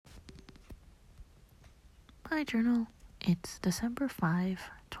Hi, Journal. It's December 5,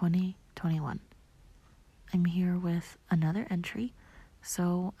 2021. I'm here with another entry,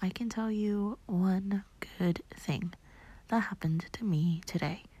 so I can tell you one good thing that happened to me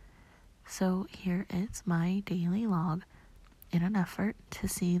today. So here is my daily log in an effort to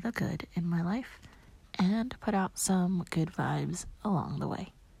see the good in my life and put out some good vibes along the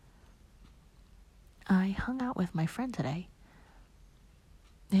way. I hung out with my friend today.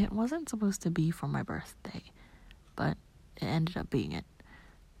 It wasn't supposed to be for my birthday, but it ended up being it.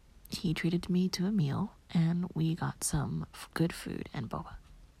 He treated me to a meal, and we got some good food and boba.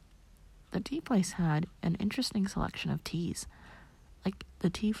 The tea place had an interesting selection of teas. Like, the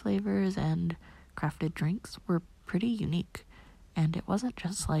tea flavors and crafted drinks were pretty unique, and it wasn't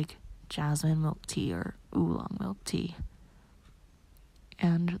just like jasmine milk tea or oolong milk tea.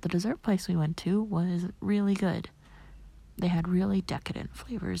 And the dessert place we went to was really good. They had really decadent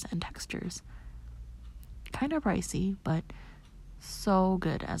flavors and textures. Kind of pricey, but so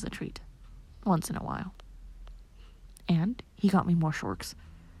good as a treat, once in a while. And he got me more shorks.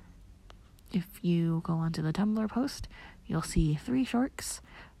 If you go onto the Tumblr post, you'll see 3 shorks.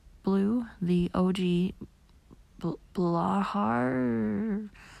 Blue, the OG Blahar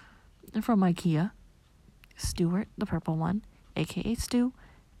from IKEA. Stuart, the purple one, aka Stu.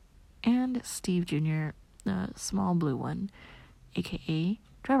 And Steve Jr., the small blue one, aka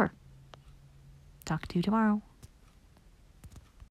Trevor. Talk to you tomorrow.